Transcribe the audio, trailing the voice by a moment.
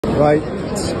Right,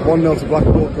 it's 1-0 to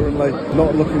Blackpool currently.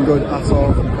 Not looking good at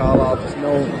all from Carlisle. There's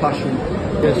no passion.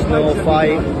 There's no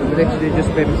fight. We've literally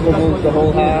just been pummeled the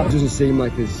whole half. It doesn't seem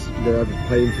like they're ever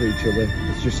playing for each other.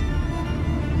 It's just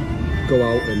go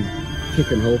out and kick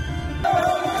and hope.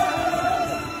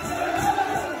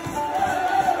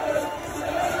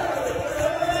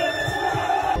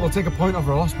 We'll take a point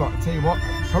over a loss, but I'll tell you what,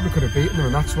 probably could have beaten them,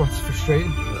 and that's what's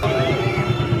frustrating.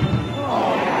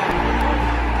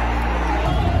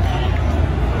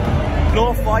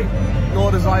 No fight,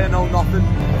 no desire, no nothing.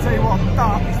 I'll tell you what,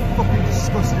 that is fucking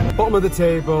disgusting. Bottom of the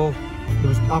table, there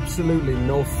was absolutely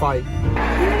no fight.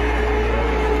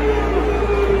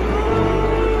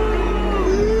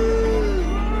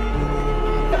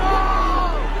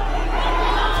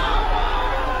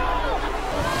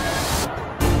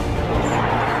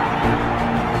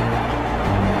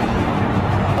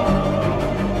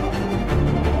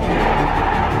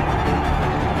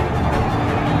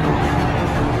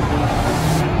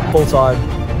 Full time,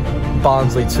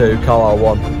 Barnsley 2, Carlisle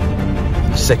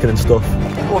 1. Sickening stuff.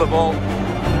 What a ball. Shit.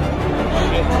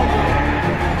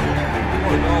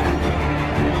 What a goal.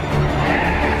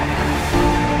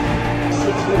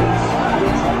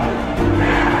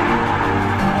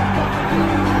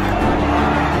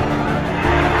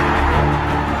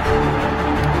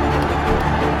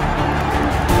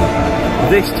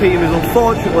 This team is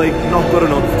unfortunately not good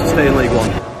enough to stay in League One.